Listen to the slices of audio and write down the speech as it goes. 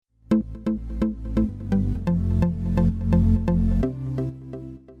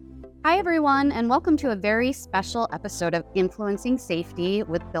everyone, and welcome to a very special episode of Influencing Safety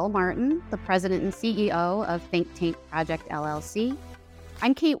with Bill Martin, the president and CEO of Think Tank Project LLC.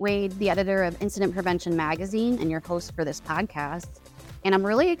 I'm Kate Wade, the editor of Incident Prevention Magazine and your host for this podcast. And I'm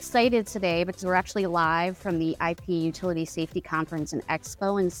really excited today because we're actually live from the IP Utility Safety Conference and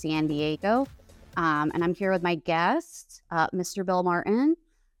Expo in San Diego. And I'm here with my guest, Mr. Bill Martin,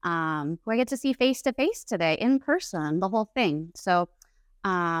 who I get to see face to face today in person, the whole thing. So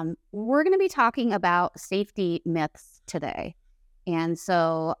we're going to be talking about safety myths today. And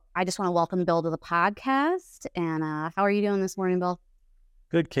so I just want to welcome Bill to the podcast. And how are you doing this morning, Bill?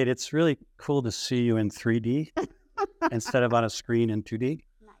 Good, Kate. It's really cool to see you in 3D instead of on a screen in 2D.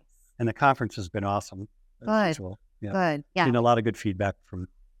 Nice. And the conference has been awesome. Good. Yeah. Good. Yeah. Seen a lot of good feedback from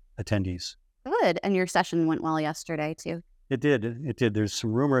attendees. Good. And your session went well yesterday, too. It did. There's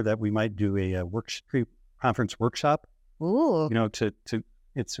some rumor that we might do a pre-conference workshop. Ooh.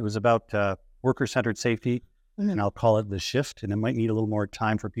 It was about worker-centered safety, and I'll call it the shift. And it might need a little more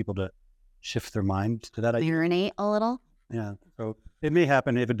time for people to shift their mind to that idea. Marinate a little. Yeah. So it may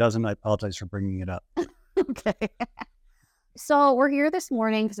happen. If it doesn't, I apologize for bringing it up. Okay. So we're here this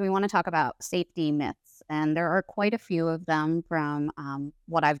morning because we want to talk about safety myths, and there are quite a few of them from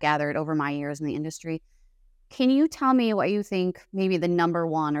what I've gathered over my years in the industry. Can you tell me what you think maybe the number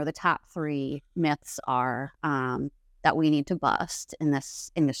one or the top three myths are that we need to bust in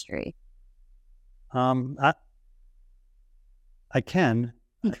this industry? I can.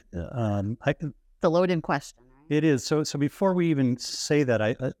 I can. The loaded question. Right? It is. So before we even say that,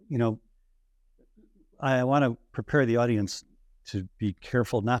 I want to prepare the audience to be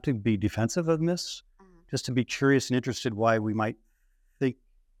careful, not to be defensive of this, just to be curious and interested why we might think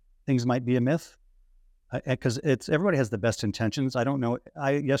things might be a myth. Because everybody has the best intentions. I don't know.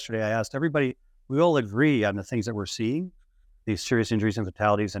 Yesterday I asked everybody. We all agree on the things that we're seeing, these serious injuries and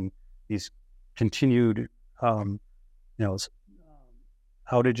fatalities, and these continued, outages,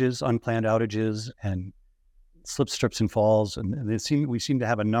 unplanned outages, and slips, trips, and falls. And we seem to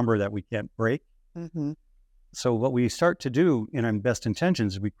have a number that we can't break. Mm-hmm. So what we start to do in our best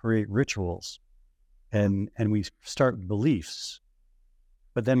intentions, we create rituals, and we start beliefs.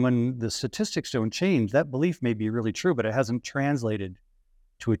 But then when the statistics don't change, that belief may be really true, but it hasn't translated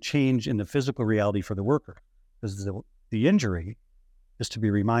to a change in the physical reality for the worker. Because the injury, just to be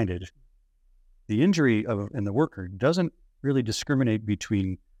reminded, the injury in the worker doesn't really discriminate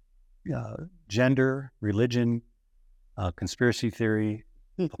between gender, religion, conspiracy theory,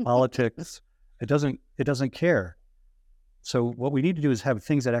 politics. It doesn't care. So what we need to do is have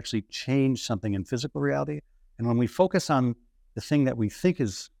things that actually change something in physical reality. And when we focus on the thing that we think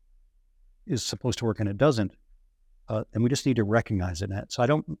is supposed to work and it doesn't, and we just need to recognize it. So I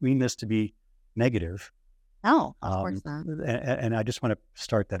don't mean this to be negative. No, of course not. And I just want to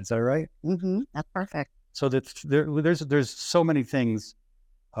start that. Is that all right? Mm-hmm. That's perfect. So there's so many things,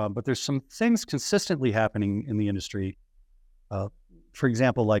 but there's some things consistently happening in the industry. For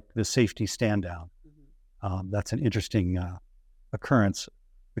example, like the safety stand down. That's an interesting occurrence,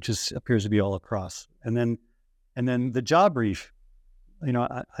 which appears to be all across. And then the job brief.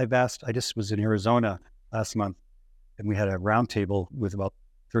 I just was in Arizona last month, and we had a roundtable with about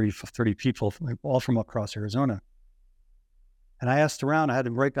 30 people, all from across Arizona. And I asked around, I had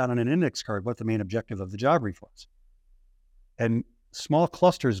to write down on an index card what the main objective of the job brief was. And small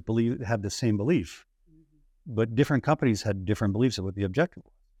clusters had the same belief, but different companies had different beliefs of what the objective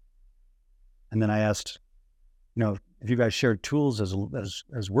was. And then I asked, if you guys shared tools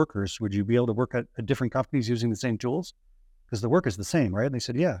as workers, would you be able to work at different companies using the same tools? Because the work is the same, right? And they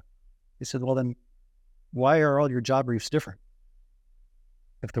said, yeah. They said, well, then why are all your job briefs different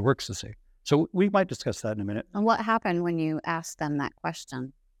if the work's the same? So we might discuss that in a minute. And what happened when you asked them that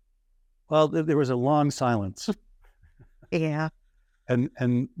question? Well, there was a long silence. Yeah.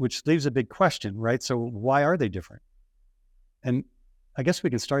 And which leaves a big question, right? So why are they different? And I guess we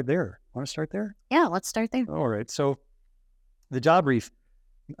can start there. Want to start there? Yeah, let's start there. All right. So the job brief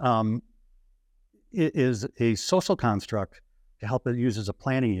is a social construct to help it use as a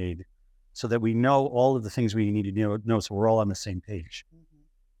planning aid so that we know all of the things we need to know so we're all on the same page. Mm-hmm.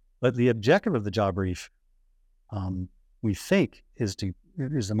 But the objective of the job brief, we think, is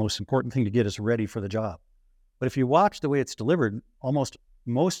the most important thing to get us ready for the job. But if you watch the way it's delivered,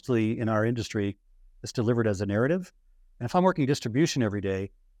 mostly in our industry, it's delivered as a narrative. And if I'm working distribution every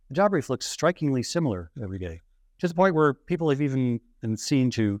day, the job brief looks strikingly similar every day, to the point where people have even been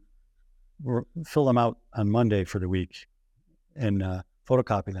seen to fill them out on Monday for the week and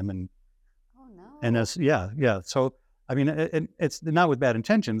photocopy them. And So, I mean, it's not with bad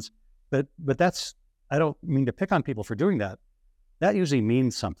intentions, but that's, I don't mean to pick on people for doing that. That usually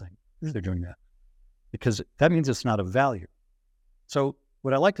means something. if they're doing that, because that means it's not of value. So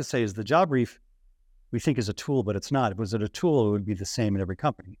what I like to say is the job brief we think is a tool, but it's not. If it was a tool, it would be the same in every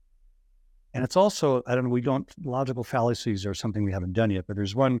company. And it's also, logical fallacies are something we haven't done yet, but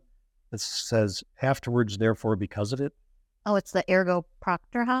there's one that says afterwards, therefore, because of it. Oh, it's the ergo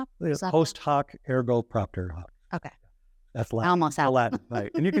propter hoc? Post hoc, ergo propter hoc. Okay. That's Latin. Almost out. Latin,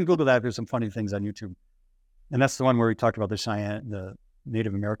 right. And you can Google that. There's some funny things on YouTube. And that's the one where we talked about the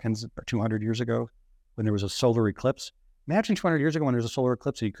Native Americans 200 years ago when there was a solar eclipse. Imagine 200 years ago when there's a solar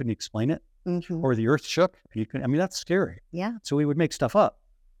eclipse and you couldn't explain it, or the earth shook. That's scary. Yeah. So we would make stuff up.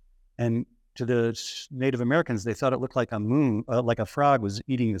 And to the Native Americans, they thought it looked like a moon, like a frog was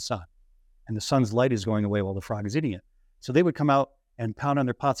eating the sun. And the sun's light is going away while the frog is eating it. So they would come out and pound on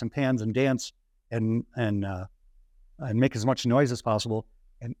their pots and pans and dance and make as much noise as possible.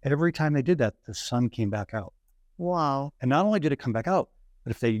 And every time they did that, the sun came back out. Wow. And not only did it come back out,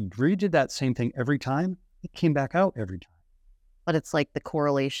 but if they redid that same thing every time, it came back out every time. But it's like the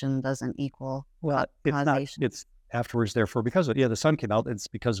correlation doesn't equal it's causation. Not. It's afterwards, therefore, because of it. Yeah, the sun came out. It's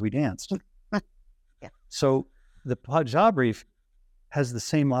because we danced. Yeah. So the job brief has the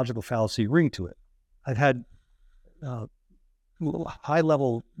same logical fallacy ring to it. I've had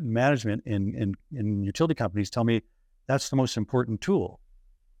high-level management in utility companies tell me that's the most important tool.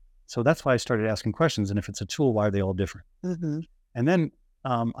 So that's why I started asking questions. And if it's a tool, why are they all different? Mm-hmm. And then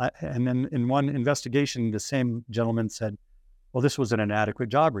in one investigation, the same gentleman said, well, this was an inadequate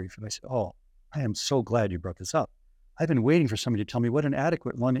job brief. And I said, oh, I am so glad you brought this up. I've been waiting for somebody to tell me what an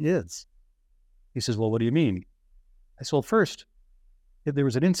adequate one is. He says, well, what do you mean? I said, well, first, there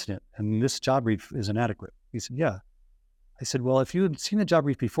was an incident and this job brief is inadequate. He said, yeah. I said, well, if you had seen the job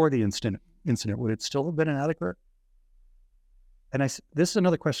brief before the incident, would it still have been inadequate? And I said, this is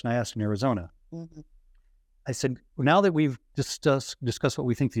another question I asked in Arizona. Mm-hmm. I said, well, now that we've discussed what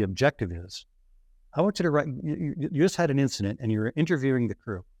we think the objective is, I want you to write, you just had an incident and you're interviewing the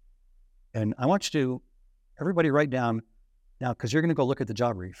crew. And I want you to, everybody write down now, because you're going to go look at the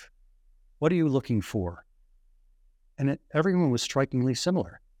job brief. What are you looking for? And everyone was strikingly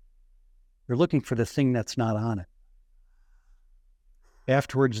similar. You're looking for the thing that's not on it.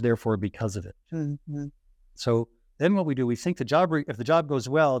 Afterwards, therefore, because of it. Mm-hmm. So then what we do, we think the job brief, if the job goes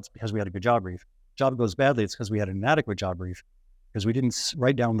well, it's because we had a good job brief. Job goes badly, it's because we had an inadequate job brief, because we didn't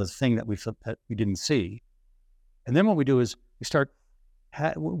write down the thing that we didn't see. And then what we do is we start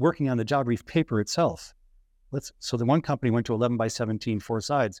working on the job brief paper itself. So the one company went to 11 by 17, 4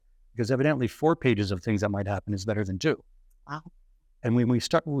 sides, because evidently 4 pages of things that might happen is better than 2. Wow. And when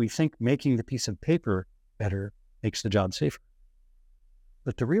we think making the piece of paper better makes the job safer.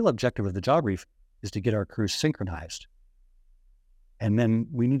 But the real objective of the job brief is to get our crews synchronized. And then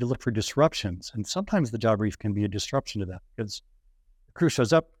we need to look for disruptions. And sometimes the job brief can be a disruption to that, because the crew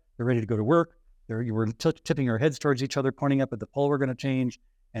shows up, they're ready to go to work. We're tipping our heads towards each other, pointing up at the pole we're going to change,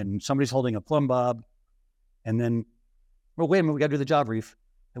 and somebody's holding a plumb bob. And then, well, wait a minute, we got to do the job brief.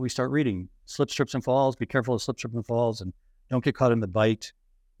 And we start reading slip, strips, and falls. Be careful of slip, strip, and falls, and don't get caught in the bite.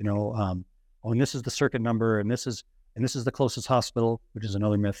 And this is the circuit number, and this is the closest hospital, which is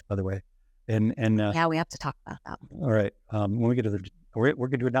another myth, by the way. Yeah, we have to talk about that. All right. When we get to we're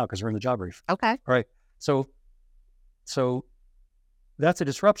going to do it now because we're in the job brief. Okay. All right. So that's a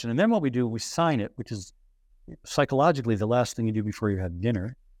disruption. And then what we do, we sign it, which is psychologically the last thing you do before you have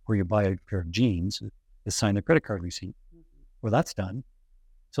dinner or you buy a pair of jeans is sign the credit card receipt. Mm-hmm. Well, that's done.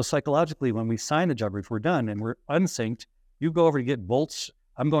 So psychologically, when we sign the job brief, we're done and we're unsynced. You go over to get bolts.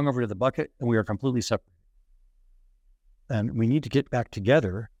 I'm going over to the bucket, and we are completely separate. And we need to get back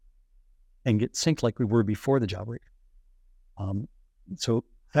together and get synced like we were before the job brief. So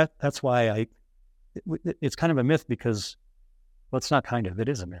that's why it's kind of a myth, because, well, it's not kind of, it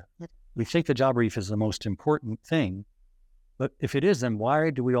is a myth. We think the job brief is the most important thing, but if it is, then why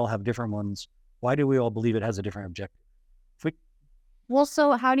do we all have different ones? Why do we all believe it has a different objective?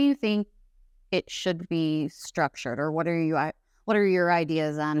 So how do you think it should be structured, or what are your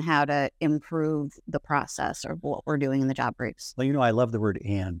ideas on how to improve the process or what we're doing in the job briefs? Well, I love the word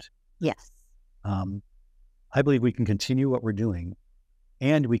 "and." Yes. I believe we can continue what we're doing,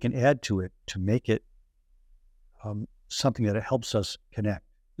 and we can add to it to make it something that helps us connect.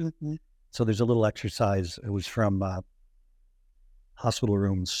 Mm-hmm. So there's a little exercise. It was from hospital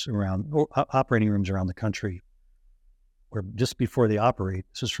rooms operating rooms around the country, where just before they operate,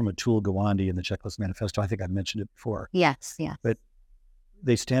 this is from Atul Gawande in the Checklist Manifesto. I think I've mentioned it before. Yes. But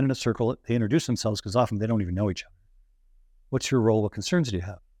they stand in a circle, they introduce themselves, because often they don't even know each other. What's your role? What concerns do you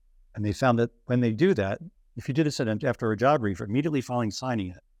have? And they found that when they do that, if you did this after a job brief, immediately following signing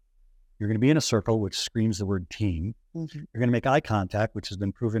it, You're going to be in a circle, which screams the word team. Mm-hmm. You're going to make eye contact, which has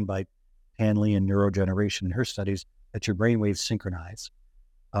been proven by Hanley and neurodegeneration in her studies that your brain waves synchronize.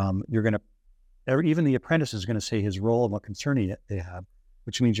 You're going to, even the apprentice is going to say his role and what concern they have,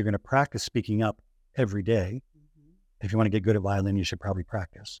 which means you're going to practice speaking up every day. Mm-hmm. If you want to get good at violin, you should probably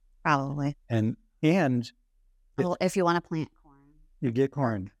practice. Probably. And well, if you want to plant corn, you get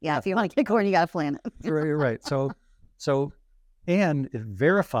corn. Yeah, if you want to get corn, you got to plant it. You're right. And it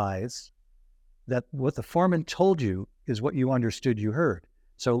verifies that what the foreman told you is what you understood you heard.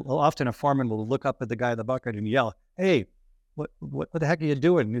 So often a foreman will look up at the guy in the bucket and yell, "Hey, what the heck are you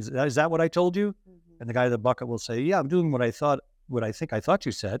doing? Is that what I told you?" Mm-hmm. And the guy in the bucket will say, "Yeah, I'm doing what I think I thought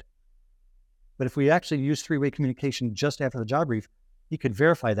you said." But if we actually use three-way communication just after the job brief, he could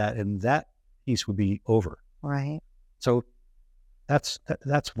verify that, and that piece would be over. Right. So that's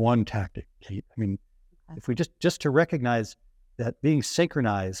one tactic, Kate. I mean, Okay. if we just to recognize that being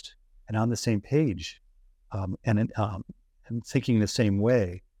synchronized and on the same page, and thinking the same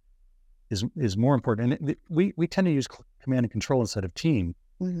way is more important. And we tend to use command and control instead of team.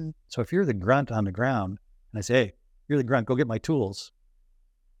 Mm-hmm. So if you're the grunt on the ground, and I say, "Hey, you're the grunt, go get my tools,"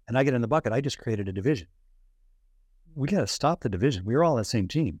 and I get in the bucket, I just created a division. We got to stop the division. We're all on the same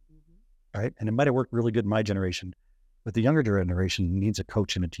team, right? And it might have worked really good in my generation, but the younger generation needs a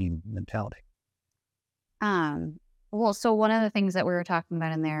coach and a team mentality. Well, so one of the things that we were talking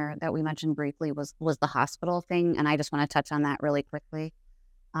about in there that we mentioned briefly was the hospital thing, and I just want to touch on that really quickly.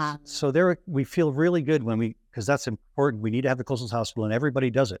 So there, we feel really good because that's important. We need to have the closest hospital, and everybody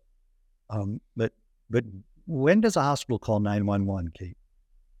does it. But when does a hospital call 911, Kate?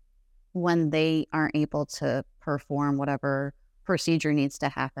 When they aren't able to perform whatever procedure needs to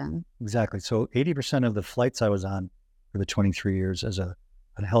happen. Exactly. So 80% of the flights I was on for the 23 years as a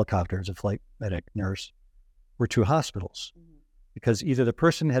helicopter, as a flight medic nurse, were to hospitals, because either the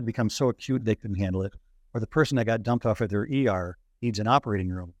person had become so acute they couldn't handle it, or the person that got dumped off at their ER needs an operating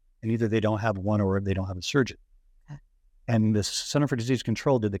room, and either they don't have one or they don't have a surgeon. Okay. And the Center for Disease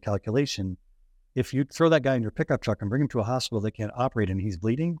Control did the calculation. If you throw that guy in your pickup truck and bring him to a hospital they can't operate and he's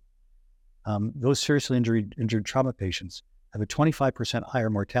bleeding, those seriously injured trauma patients have a 25%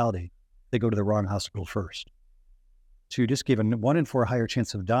 higher mortality. They go to the wrong hospital first. So you just gave a 1 in 4 higher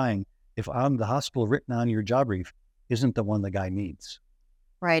chance of dying if on the hospital written on your job brief isn't the one the guy needs.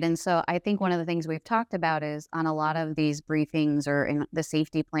 Right. And so I think one of the things we've talked about is on a lot of these briefings or in the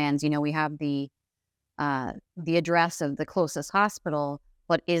safety plans, we have the address of the closest hospital,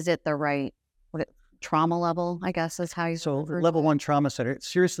 but is it the right trauma level, I guess is how you... So level 1 trauma center,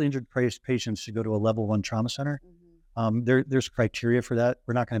 seriously injured patients should go to a level 1 trauma center. Mm-hmm. There's criteria for that.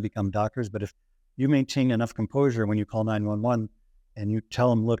 We're not going to become doctors, but if you maintain enough composure when you call 911 and you tell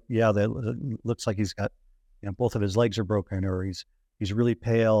him, "Look, yeah, that looks like he's got, both of his legs are broken, or he's really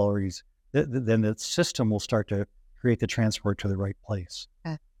pale, or then the system will start to create the transport to the right place."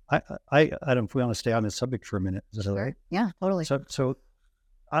 Okay. I don't know if we want to stay on this subject for a minute. Is that all right? Yeah, totally. So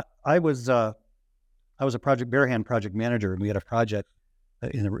I was a bare hand project manager, and we had a project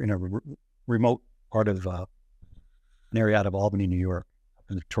in a remote part of an area out of Albany, New York,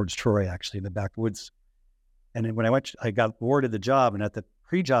 towards Troy, actually, in the backwoods. And then when I got awarded the job, and at the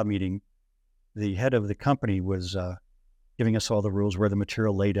pre-job meeting, the head of the company was giving us all the rules, where the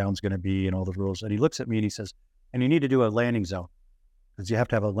material laydown is going to be and all the rules. And he looks at me and he says, "And you need to do a landing zone, because you have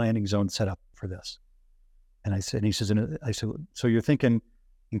to have a landing zone set up for this." And I said, "So you're thinking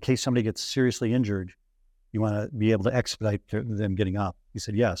in case somebody gets seriously injured, you want to be able to expedite them getting up?" He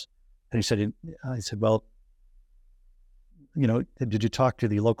said, "Yes." And I said, "Well, did you talk to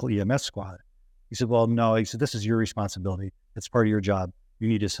the local EMS squad?" He said, "Well, no." He said, "This is your responsibility. It's part of your job. You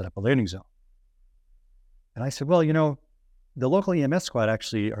need to set up a landing zone." And I said, "Well, the local EMS squad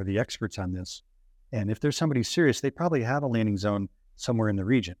actually are the experts on this. And if there's somebody serious, they probably have a landing zone somewhere in the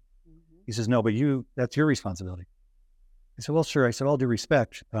region." Mm-hmm. He says, "No, but that's your responsibility." I said, "Well, sure." I said, "All due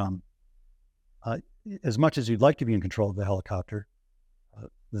respect, as much as you'd like to be in control of the helicopter,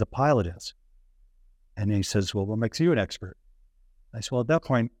 the pilot is." And he says, "Well, what makes you an expert?" I said, "Well, at that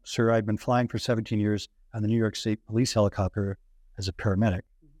point, sir, I've been flying for 17 years on the New York State Police helicopter as a paramedic.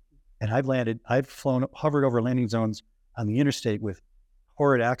 And I've hovered over landing zones on the interstate with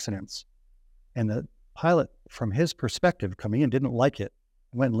horrid accidents. And the pilot, from his perspective, coming in, didn't like it,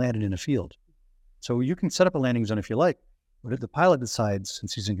 and went and landed in a field. So you can set up a landing zone if you like, but if the pilot decides,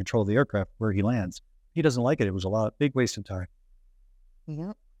 since he's in control of the aircraft, where he lands, he doesn't like it. It was big waste of time."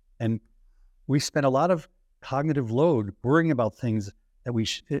 Yep. And we spent a lot of cognitive load worrying about things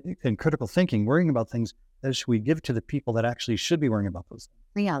that in critical thinking, worrying about things that we give to the people that actually should be worrying about those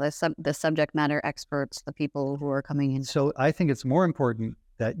things. Yeah, the subject matter experts, the people who are coming in. So I think it's more important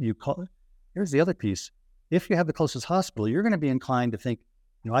that you call. Here's the other piece. If you have the closest hospital, you're going to be inclined to think,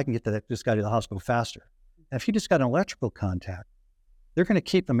 I can get this guy to the hospital faster. And if you just got an electrical contact, they're going to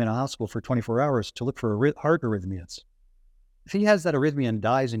keep them in a hospital for 24 hours to look for heart arrhythmias. If he has that arrhythmia and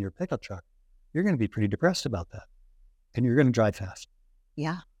dies in your pickup truck, you're going to be pretty depressed about that. And you're going to drive fast.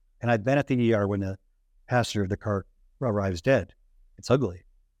 Yeah. And I've been at the ER when the passenger of the car arrives dead. It's ugly.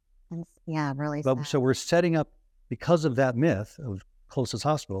 Yeah, really But, sad. so we're setting up, because of that myth of closest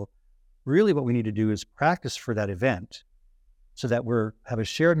hospital, really what we need to do is practice for that event so that have a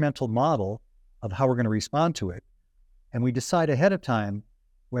shared mental model of how we're going to respond to it. And we decide ahead of time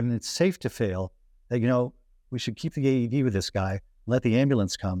when it's safe to fail that, we should keep the AED with this guy, let the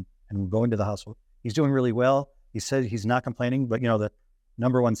ambulance come, and we'll go into the hospital. He's doing really well. He said he's not complaining, but the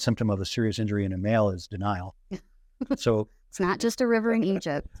number one symptom of a serious injury in a male is denial. So it's not just a river in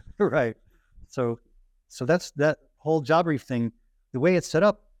Egypt. Right. So that's that whole job brief thing. The way it's set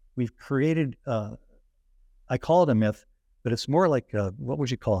up, we've created, I call it a myth, but it's more like, what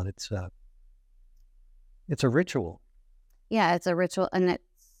would you call it? It's a ritual. Yeah, it's a ritual, and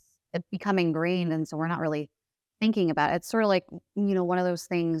it's become ingrained, and so we're not really thinking about it. It's sort of like, one of those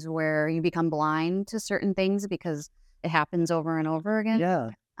things where you become blind to certain things because it happens over and over again. Yeah.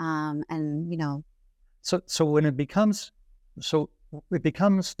 So when it becomes, the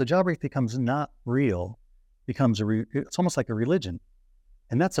job brief becomes not real, it's almost like a religion,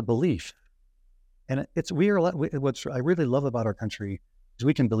 and that's a belief. And what I really love about our country is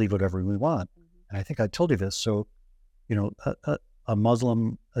we can believe whatever we want. And I think I told you this. So, a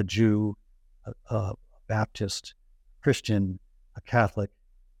Muslim, a Jew, a Baptist, Christian, a Catholic,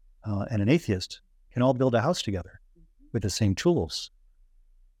 and an atheist can all build a house together with the same tools,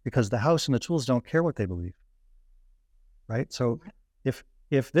 because the house and the tools don't care what they believe, right? So if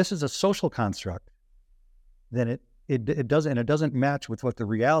this is a social construct, then it doesn't match with what the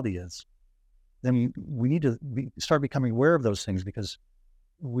reality is, then we need to start becoming aware of those things, because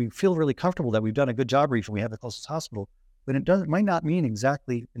we feel really comfortable that we've done a good job brief and we have the closest hospital, but it might not mean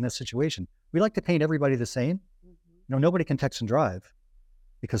exactly in this situation. We like to paint everybody the same. Nobody can text and drive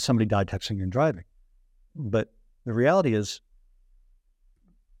because somebody died texting and driving. But the reality is,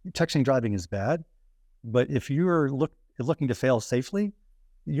 texting and driving is bad. But if you're looking to fail safely,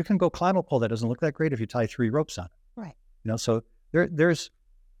 you can go climb a pole that doesn't look that great if you tie 3 ropes on it. Right. So there's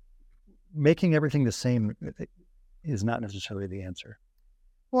making everything the same is not necessarily the answer.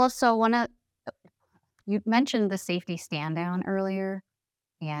 Well, so you mentioned the safety stand down earlier,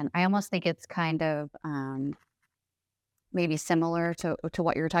 and I almost think it's kind of maybe similar to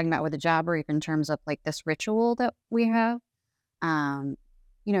what you were talking about with the job brief in terms of like this ritual that we have.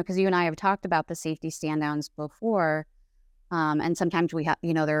 Because you and I have talked about the safety stand downs before, and sometimes we have,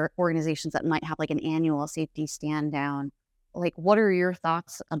 there are organizations that might have like an annual safety stand down. Like, what are your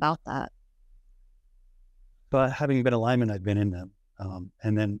thoughts about that? But having been a lineman, I've been in them.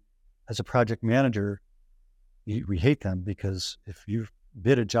 And then as a project manager, we hate them, because if you've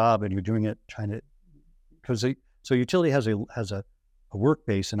bid a job and you're doing it so utility has a work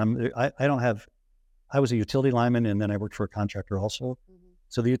base, and I was a utility lineman, and then I worked for a contractor also.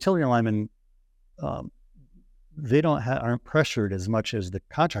 So the utility linemen, they aren't pressured as much as the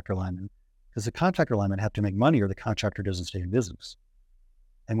contractor linemen, because the contractor linemen have to make money or the contractor doesn't stay in business.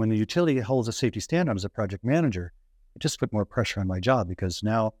 And when the utility holds a safety stand down as a project manager, it just put more pressure on my job, because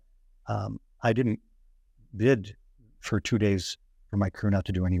now I didn't bid for 2 days for my crew not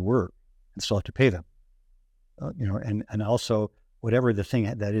to do any work and still have to pay them. And also whatever the thing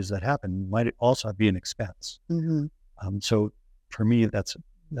that happened might also be an expense. So for me, that's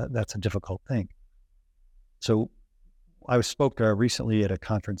a difficult thing. So I spoke recently at a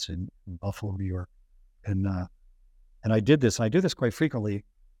conference in Buffalo, New York, and I did this. And I do this quite frequently.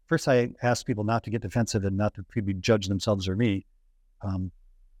 First, I ask people not to get defensive and not to maybe judge themselves or me.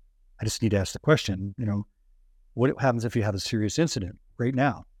 I just need to ask the question, what happens if you have a serious incident right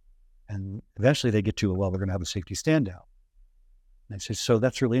now? And eventually they get to, well, we're going to have a safety stand down. And I say, so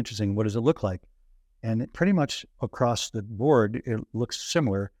that's really interesting. What does it look like? And pretty much across the board, it looks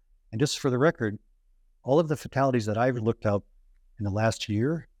similar. And just for the record, all of the fatalities that I've looked up in the last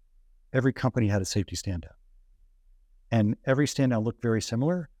year, every company had a safety stand down. And every stand down looked very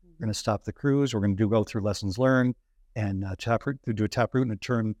similar. We're going to stop the crews. We're going to go through lessons learned and do a taproot and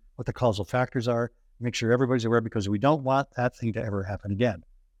determine what the causal factors are. Make sure everybody's aware, because we don't want that thing to ever happen again.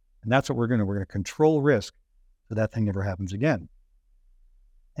 And that's what we're going to control risk so that thing never happens again.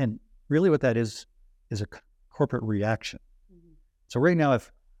 And really what that is a corporate reaction. So right now,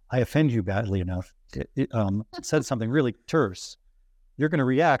 if I offend you badly enough, said something really terse, you're going to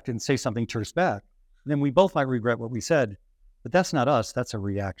react and say something terse back. And then we both might regret what we said But that's not us. That's a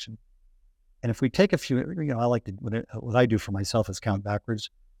reaction. And if we take a few, I like to, what I do for myself is count backwards,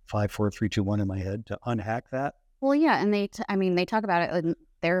 5, 4, 3, 2, 1 in my head to unhack that. Well, yeah. And they talk about it in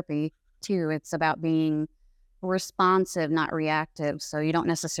therapy too. It's about being responsive, not reactive. So you don't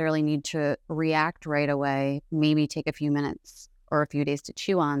necessarily need to react right away. Maybe take a few minutes or a few days to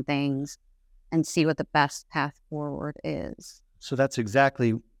chew on things and see what the best path forward is. So that's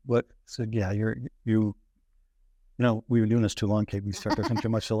exactly what, we've been doing this too long, Kate. We start to think too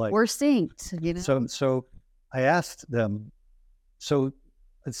much alike. We're synced, So I asked them, so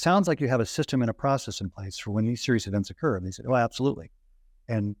it sounds like you have a system and a process in place for when these serious events occur. And they said, oh, absolutely.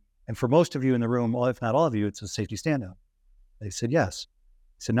 And for most of you in the room, well, if not all of you, it's a safety stand-down. They said, yes.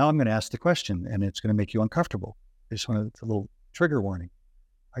 I said, now I'm going to ask the question, and it's going to make you uncomfortable. It's a little trigger warning.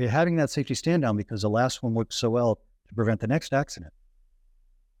 Are you having that safety stand-down because the last one worked so well to prevent the next accident?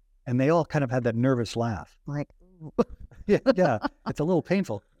 And they all kind of had that nervous laugh. Like, yeah, it's a little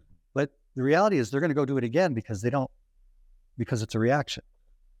painful. But the reality is they're going to go do it again because it's a reaction.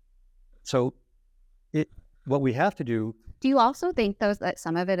 So what we have to do. Do you also think, though, that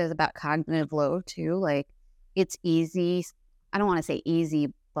some of it is about cognitive load, too? Like, it's easy. I don't want to say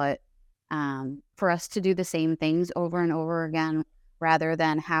easy, but for us to do the same things over and over again rather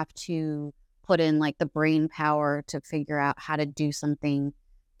than have to put in, like, the brain power to figure out how to do something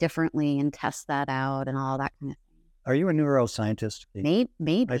differently and test that out and all that kind of thing. Are you a neuroscientist?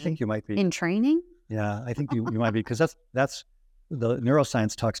 Maybe. I think you might be. In training? Yeah, I think you might be, because that's the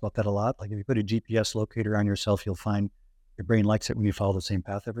neuroscience talks about that a lot. Like if you put a GPS locator on yourself, you'll find your brain likes it when you follow the same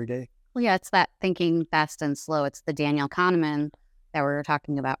path every day. Well, yeah, it's that thinking fast and slow. It's the Daniel Kahneman that we were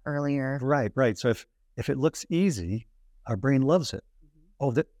talking about earlier. Right. So if it looks easy, our brain loves it.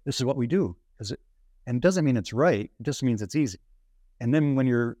 Oh, this is what we do. And it doesn't mean it's right. It just means it's easy. And then when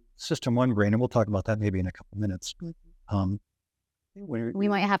your system one brain, and we'll talk about that maybe in a couple of minutes. We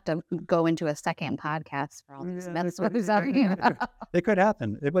might have to go into a second podcast for all this. That's what we're talking about. It could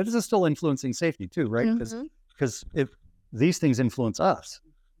happen, but this is still influencing safety too, right? Because if these things influence us,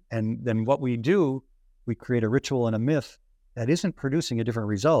 and then what we do, we create a ritual and a myth that isn't producing a different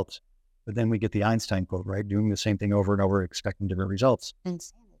result, but then we get the Einstein quote, right? Doing the same thing over and over, expecting different results.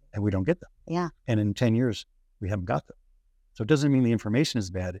 Insanity. And we don't get them. Yeah. And in 10 years, we haven't got them. So it doesn't mean the information is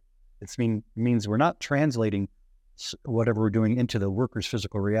bad. It means we're not translating whatever we're doing into the worker's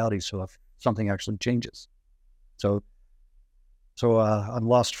physical reality. So if something actually changes. So I'm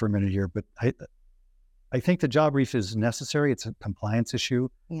lost for a minute here, but I think the job brief is necessary. It's a compliance issue.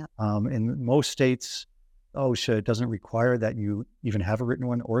 Yeah. In most states, it doesn't require that you even have a written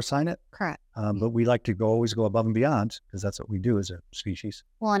one or sign it. Correct. But we like to always go above and beyond because that's what we do as a species.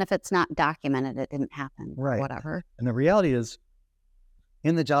 Well, and if it's not documented, it didn't happen. Right. Whatever. And the reality is,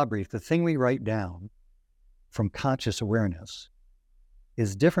 in the job brief, the thing we write down from conscious awareness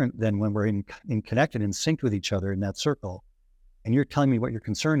is different than when we're in connected and synced with each other in that circle. And you're telling me what your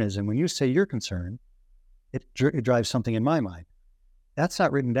concern is. And when you say your concern, it drives something in my mind. That's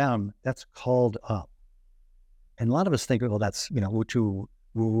not written down. That's called up. And a lot of us think, well, that's, too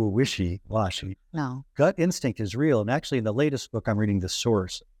wishy-washy. No. Gut instinct is real. And actually, in the latest book I'm reading, The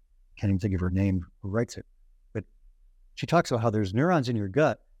Source, I can't even think of her name who writes it, but she talks about how there's neurons in your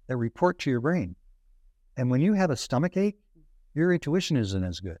gut that report to your brain. And when you have a stomach ache, your intuition isn't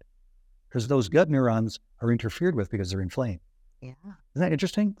as good because those gut neurons are interfered with because they're inflamed. Yeah. Isn't that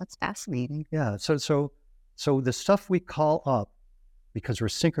interesting? That's fascinating. Yeah. So the stuff we call up because we're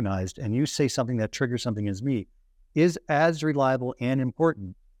synchronized and you say something that triggers something as me is as reliable and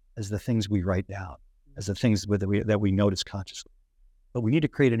important as the things we write down, as the things that we notice consciously. But we need to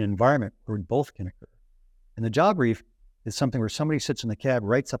create an environment where both can occur. And the job brief is something where somebody sits in the cab,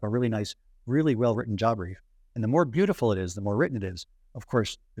 writes up a really nice, really well-written job brief. And the more beautiful it is, the more written it is, of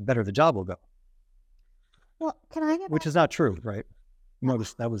course, the better the job will go. Well, can I get Which is not true, right?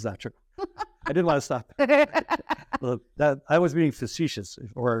 Notice that was not true. I didn't want to stop. Look, I was being facetious,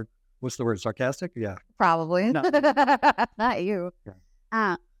 or what's the word, sarcastic? Yeah. Probably. No. Not you.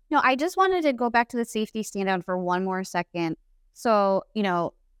 Yeah. No, I just wanted to go back to the safety stand down for one more second. So,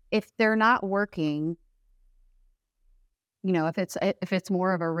 if they're not working, if it's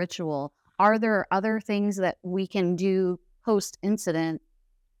more of a ritual, are there other things that we can do post-incident,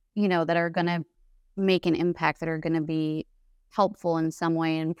 that are going to make an impact, that are going to be helpful in some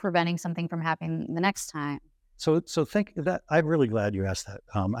way in preventing something from happening the next time? So think that I'm really glad you asked that.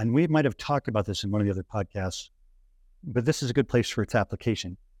 And we might have talked about this in one of the other podcasts, but this is a good place for its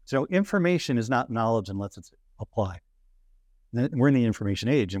application. So information is not knowledge unless it's applied. We're in the information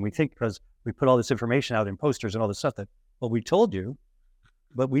age, and we think because we put all this information out in posters and all this stuff that, well, we told you,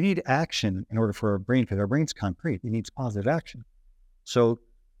 but we need action in order for our brain, because our brain's concrete. It needs positive action. So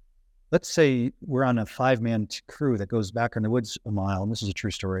let's say we're on a 5-man crew that goes back in the woods a mile, and this is a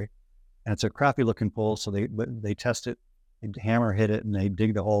true story, and it's a crappy looking pole. So they test it, they hammer hit it, and they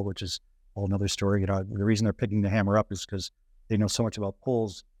dig the hole, which is a whole another story. The reason they're picking the hammer up is because they know so much about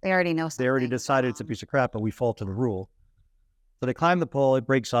poles. They already know something. They already decided it's a piece of crap, but we fall to the rule. So they climb the pole, it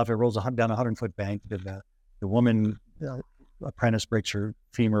breaks off, it rolls down a 100-foot bank. The woman apprentice breaks her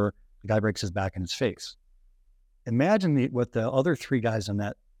femur, the guy breaks his back and his face. Imagine what the other 3 guys on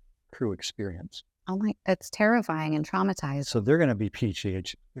that crew experience. Oh my, it's terrifying and traumatizing. So they're going to be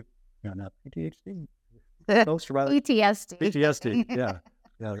PTSD. Not PTSD. PTSD. PTSD, yeah.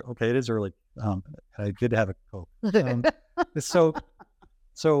 Yeah, okay, it is early. I did have a Coke. And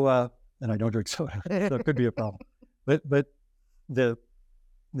I don't drink soda, so it could be a problem. But the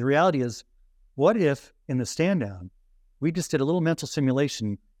reality is, what if in the stand down, we just did a little mental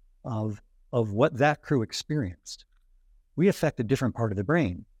simulation of what that crew experienced? We affect a different part of the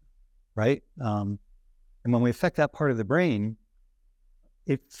brain, right? And when we affect that part of the brain,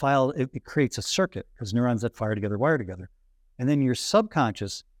 it creates a circuit, because neurons that fire together wire together. And then your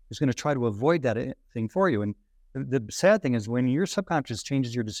subconscious is going to try to avoid that thing for you. And the sad thing is, when your subconscious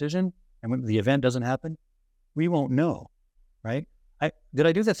changes your decision and when the event doesn't happen, we won't know, right? Did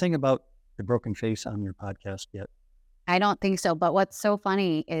I do the thing about the broken face on your podcast yet? I don't think so. But what's so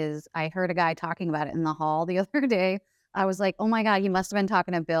funny is I heard a guy talking about it in the hall the other day. I was like, oh my God, you must have been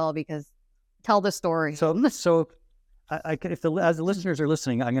talking to Bill, because tell the story. So as the listeners are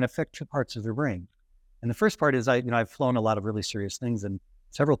listening, I'm going to affect 2 parts of their brain. And the first part is I've flown a lot of really serious things, and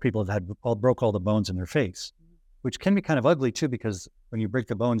several people have broke all the bones in their face, which can be kind of ugly too, because when you break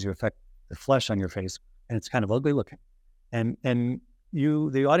the bones, you affect the flesh on your face, and it's kind of ugly looking. And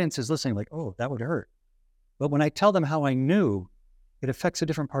the audience is listening like, oh, that would hurt. But when I tell them how I knew, it affects a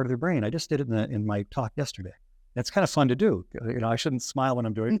different part of their brain. I just did it in my talk yesterday. It's kind of fun to do. I shouldn't smile when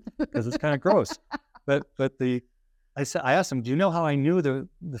I'm doing it, because it's kind of gross. But I asked them, do you know how I knew the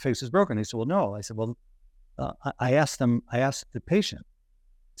face was broken? They said, well, no. I said, well, I asked the patient,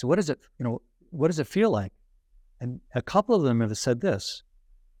 so what does it feel like? And a couple of them have said this: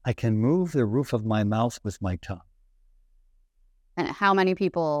 I can move the roof of my mouth with my tongue. And how many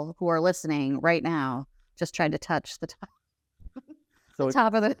people who are listening right now just tried to touch the top, the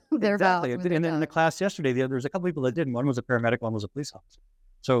top of their mouth? Exactly. And in the class yesterday, there was a couple people that didn't. One was a paramedic, one was a police officer.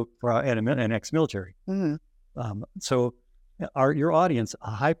 So and an ex-military. Mm-hmm. So your audience,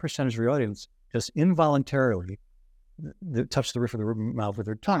 a high percentage of your audience, just involuntarily touch the roof of their mouth with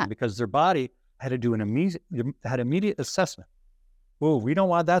their tongue, because their body had to do immediate assessment. Oh, we don't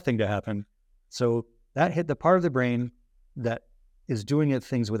want that thing to happen. So that hit the part of the brain that is doing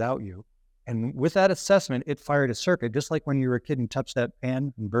things without you. And with that assessment, it fired a circuit, just like when you were a kid and touched that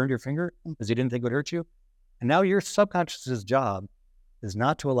pan and burned your finger because you didn't think it would hurt you. And now your subconscious's job is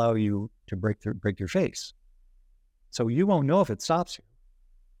not to allow you to break your face. So you won't know if it stops you.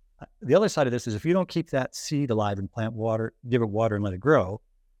 The other side of this is, if you don't keep that seed alive and plant water, give it water and let it grow,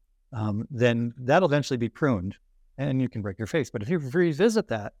 then that'll eventually be pruned and you can break your face. But if you revisit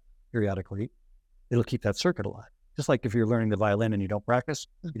that periodically, it'll keep that circuit alive. Just like if you're learning the violin and you don't practice,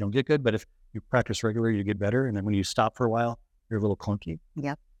 you don't get good. But if you practice regularly, you get better. And then when you stop for a while, you're a little clunky.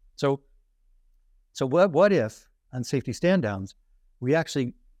 Yep. So what if on safety stand downs, we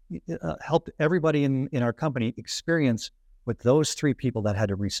actually helped everybody in our company experience with those 3 people that had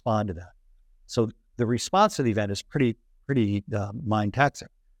to respond to that. So the response to the event is pretty mind taxing.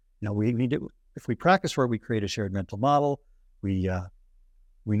 We need to, if we practice for it, we create a shared mental model. We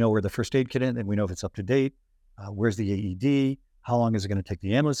know where the first aid kit is, and we know if it's up to date. Where's the AED? How long is it going to take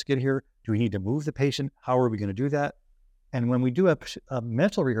the ambulance to get here? Do we need to move the patient? How are we going to do that? And when we do a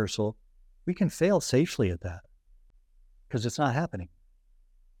mental rehearsal, we can fail safely at that because it's not happening.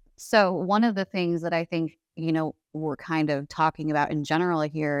 So one of the things that I think, we're kind of talking about in general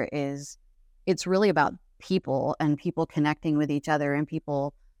here is it's really about people and people connecting with each other and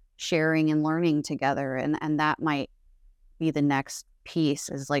people sharing and learning together. And that might be the next piece,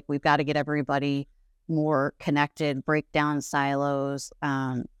 is like, we've got to get everybody more connected, break down silos,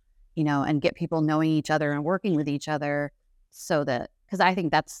 and get people knowing each other and working with each other, so that, because I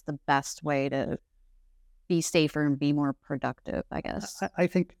think that's the best way to be safer and be more productive, I guess. I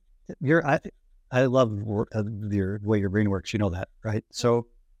think I love the way your brain works. You know that, right? So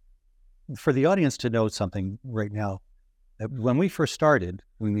for the audience to know something right now, when we first started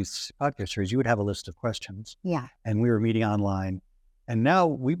doing these podcast series, you would have a list of questions. Yeah. And we were meeting online. And now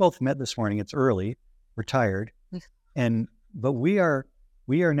we both met this morning. It's early. We're tired. But we are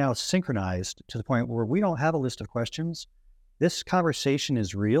now synchronized to the point where we don't have a list of questions. this conversation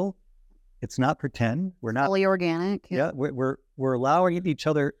is real. It's not pretend. We're not fully organic. Yeah, we're allowing each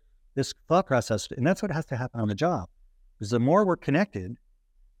other this thought process, and that's what has to happen on the job. Because the more we're connected,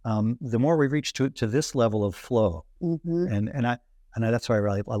 the more we reach to this level of flow. And that's why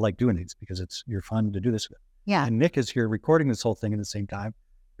I like doing these, because you're fun to do this with. Yeah. And Nick is here recording this whole thing at the same time,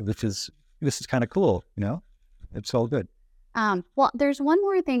 which is kind of cool. It's all good. Well, there's one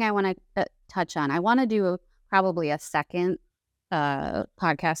more thing I want to touch on. I want to do probably a second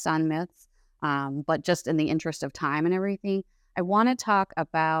podcast on myths, but just in the interest of time and everything, I want to talk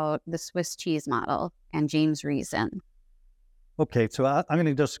about the Swiss cheese model and James Reason. Okay, so I'm going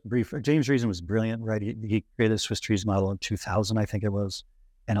to just brief. James Reason was brilliant, right? He created the Swiss cheese model in 2000, I think it was,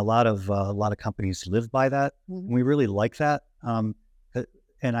 and a lot of companies live by that. We really like that.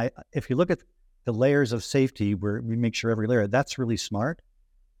 If you look at the layers of safety, where we make sure every layer, that's really smart.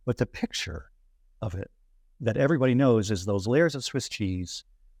 But the picture of it that everybody knows is those layers of Swiss cheese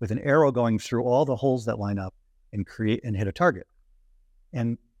with an arrow going through all the holes that line up and create and hit a target.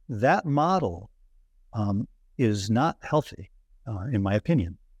 And that model is not healthy, in my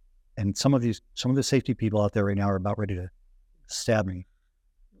opinion. And some of the safety people out there right now are about ready to stab me.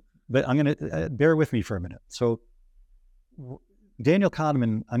 But I'm going to bear with me for a minute. So Daniel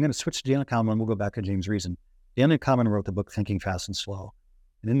Kahneman, I'm going to switch to Daniel Kahneman. We'll go back to James Reason. Daniel Kahneman wrote the book Thinking Fast and Slow.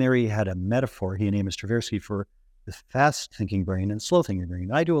 And in there he had a metaphor, he and Amos Tversky, for the fast thinking brain and slow thinking brain.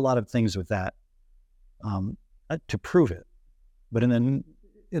 And I do a lot of things with that to prove it. But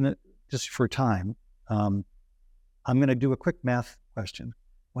just for time, I'm going to do a quick math question.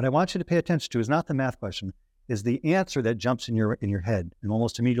 What I want you to pay attention to is not the math question, is the answer that jumps in your head and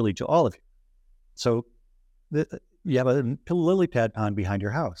almost immediately to all of you. So you have a lily pad pond behind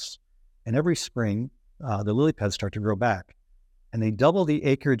your house, and every spring the lily pads start to grow back, and they double the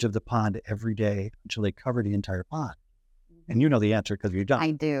acreage of the pond every day until they cover the entire pond. And you know the answer because you're done.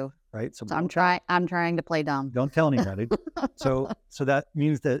 I do. Right? So I'm trying to play dumb. Don't tell anybody. So that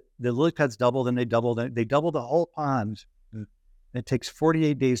means that the lily pads double, then they double the whole pond. And it takes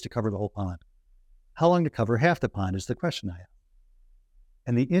 48 days to cover the whole pond. How long to cover half the pond is the question I have.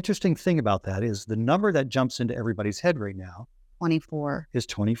 And the interesting thing about that is the number that jumps into everybody's head right now 24 is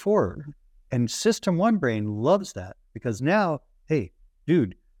 24. And System 1 brain loves that, because now, hey,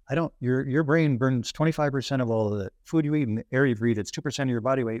 dude, your brain burns 25% of all of the food you eat and the air you breathe. It's 2% of your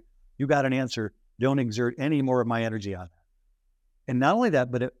body weight. You got an answer. Don't exert any more of my energy on that. And not only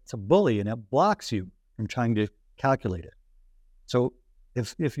that, but it's a bully, and it blocks you from trying to calculate it. So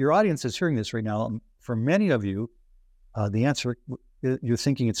if your audience is hearing this right now, for many of you, the answer, you're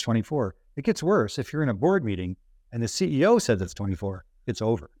thinking it's 24. It gets worse. If you're in a board meeting and the CEO says it's 24, it's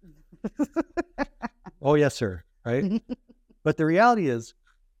over. Oh, yes, sir. Right? But the reality is,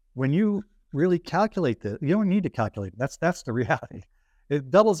 when you really calculate this, you don't need to calculate it. That's the reality. It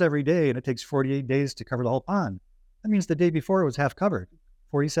doubles every day, and it takes 48 days to cover the whole pond. That means the day before it was half covered,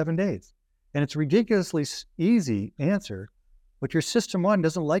 47 days. And it's a ridiculously easy answer, but your System 1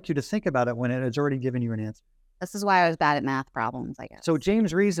 doesn't like you to think about it when it has already given you an answer. This is why I was bad at math problems, I guess. So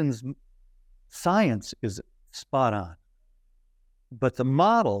James Reason's science is spot on. But the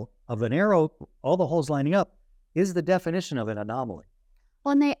model of an arrow, all the holes lining up, is the definition of an anomaly.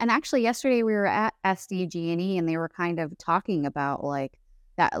 Well, and actually yesterday we were at SDG&E, and they were kind of talking about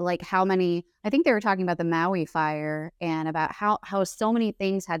how many, I think they were talking about the Maui fire and about how so many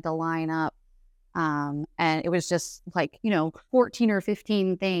things had to line up. And it was just 14 or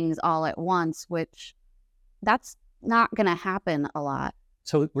 15 things all at once, which that's not going to happen a lot.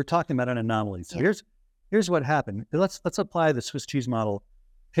 So we're talking about an anomaly. So here's what happened. Let's apply the Swiss cheese model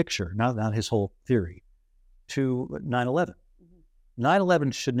picture, not his whole theory, to 9/11.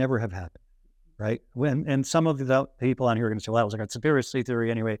 9/11 should never have happened, right? And some of the people on here are going to say, well, that was like a conspiracy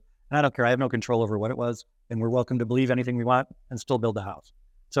theory anyway. And I don't care. I have no control over what it was. And we're welcome to believe anything we want and still build a house.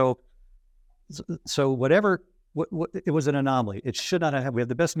 So whatever, it was an anomaly. It should not have happened. We have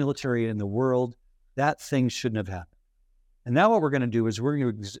the best military in the world. That thing shouldn't have happened. And now what we're going to do is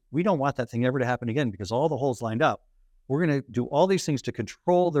we don't want that thing ever to happen again, because all the holes lined up. We're going to do all these things to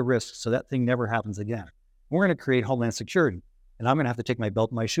control the risks so that thing never happens again. We're going to create Homeland Security. And I'm going to have to take my belt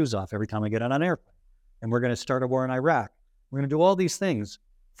and my shoes off every time I get on an airplane. And we're going to start a war in Iraq. We're going to do all these things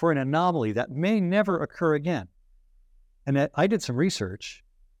for an anomaly that may never occur again. And I did some research.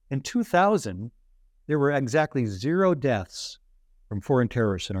 In 2000, there were exactly 0 deaths from foreign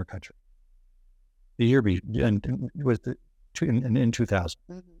terrorists in our country. The year in 2000.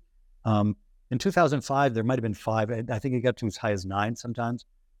 Mm-hmm. In 2005, there might have been 5. I think it got to as high as 9 sometimes.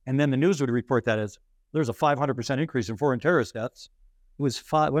 And then the news would report that as there's a 500% increase in foreign terrorist deaths. It was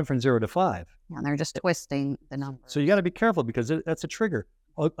 5, went from 0 to 5. Yeah, they're just twisting the number. So you got to be careful because that's a trigger.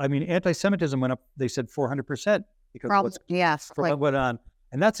 I mean, anti-Semitism went up, they said 400% because what went on.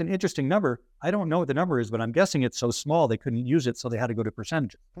 And that's an interesting number. I don't know what the number is, but I'm guessing it's so small they couldn't use it, so they had to go to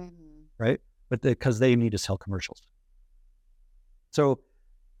percentages, right? But because they need to sell commercials. So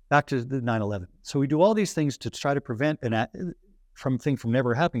back to the 9/11. So we do all these things to try to prevent from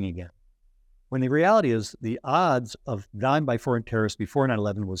never happening again. When the reality is the odds of dying by foreign terrorists before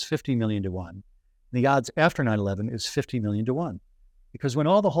 9/11 was 50 million to 1. The odds after 9/11 is 50 million to 1. Because when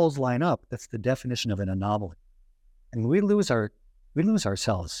all the holes line up, that's the definition of an anomaly. And we lose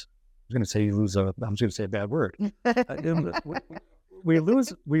ourselves. I was going to say a bad word. We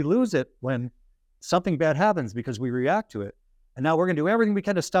lose it when something bad happens because we react to it. And now we're going to do everything we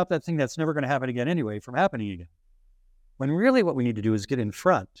can to stop that thing that's never going to happen again anyway from happening again. When really what we need to do is get in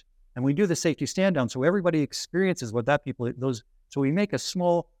front. And we do the safety stand down so everybody experiences what so we make a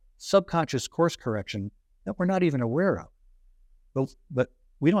small subconscious course correction that we're not even aware of. But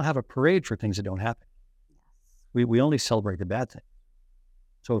we don't have a parade for things that don't happen. We only celebrate the bad thing.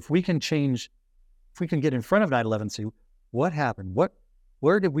 So if we can get in front of 9/11 and see what happened,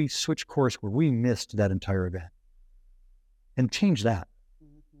 where did we switch course where we missed that entire event, and change that.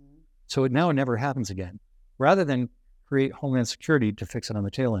 So it never happens again, rather than create Homeland Security to fix it on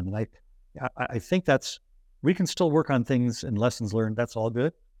the tail end. And I think we can still work on things and lessons learned. That's all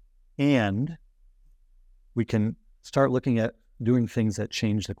good. And we can start looking at doing things that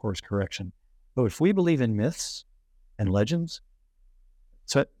change the course correction. But if we believe in myths and legends,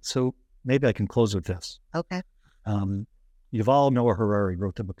 so maybe I can close with this. Okay. Yuval Noah Harari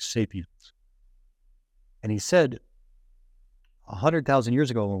wrote the book Sapiens. And he said 100,000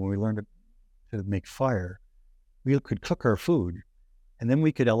 years ago when we learned to make fire, we could cook our food and then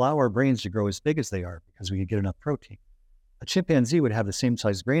we could allow our brains to grow as big as they are because we could get enough protein. A chimpanzee would have the same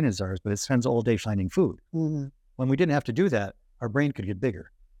size brain as ours, but it spends all day finding food. Mm-hmm. When we didn't have to do that, our brain could get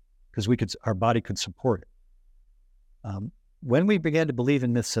bigger because our body could support it. When we began to believe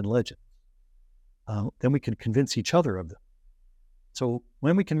in myths and legends, then we could convince each other of them. So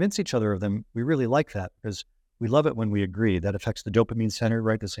when we convince each other of them, we really like that because we love it when we agree. That affects the dopamine center,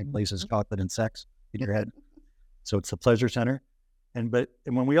 right? The same place as chocolate and sex in your head. So it's the pleasure center. And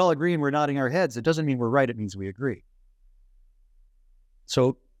when we all agree and we're nodding our heads, it doesn't mean we're right. It means we agree.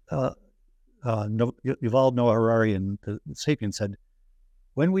 So Yuval Noah Harari and the Sapiens said,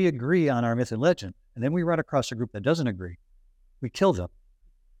 when we agree on our myth and legend, and then we run across a group that doesn't agree, we kill them.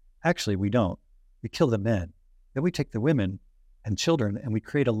 Actually, we don't. We kill the men. Then we take the women and children and we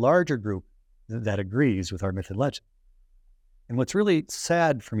create a larger group that agrees with our myth and legend. And what's really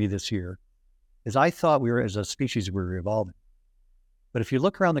sad for me this year is I thought as a species, we were evolving. But if you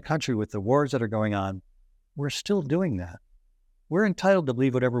look around the country with the wars that are going on, we're still doing that. We're entitled to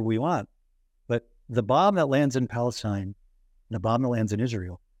believe whatever we want. But the bomb that lands in Palestine and the bomb that lands in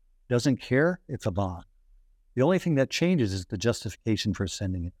Israel doesn't care. It's a bomb. The only thing that changes is the justification for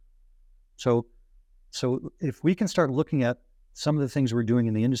sending it. So if we can start looking at some of the things we're doing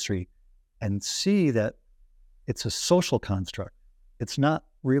in the industry and see that it's a social construct, it's not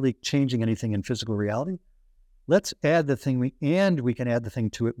really changing anything in physical reality, let's add the thing we can add the thing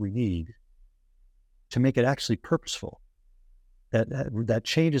to it we need to make it actually purposeful. That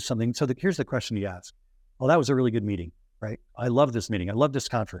changes something. So here's the question you ask. Well, that was a really good meeting, right? I love this meeting. I love this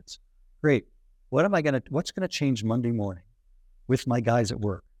conference. Great. What's going to change Monday morning with my guys at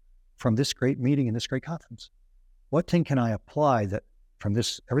work from this great meeting and this great conference? What thing can I apply that from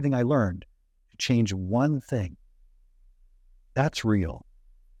everything I learned to change one thing? That's real.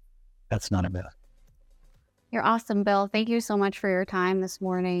 That's not a myth. You're awesome, Bill. Thank you so much for your time this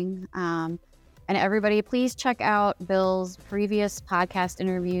morning. And everybody, please check out Bill's previous podcast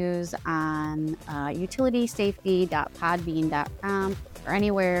interviews on utilitysafety.podbean.com or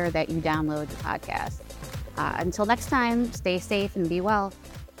anywhere that you download the podcast. Until next time, stay safe and be well.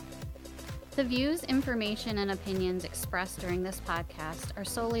 The views, information, and opinions expressed during this podcast are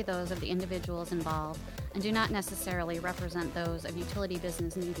solely those of the individuals involved and do not necessarily represent those of Utility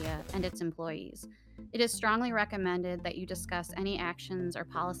Business Media and its employees. It is strongly recommended that you discuss any actions or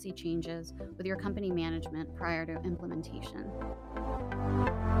policy changes with your company management prior to implementation.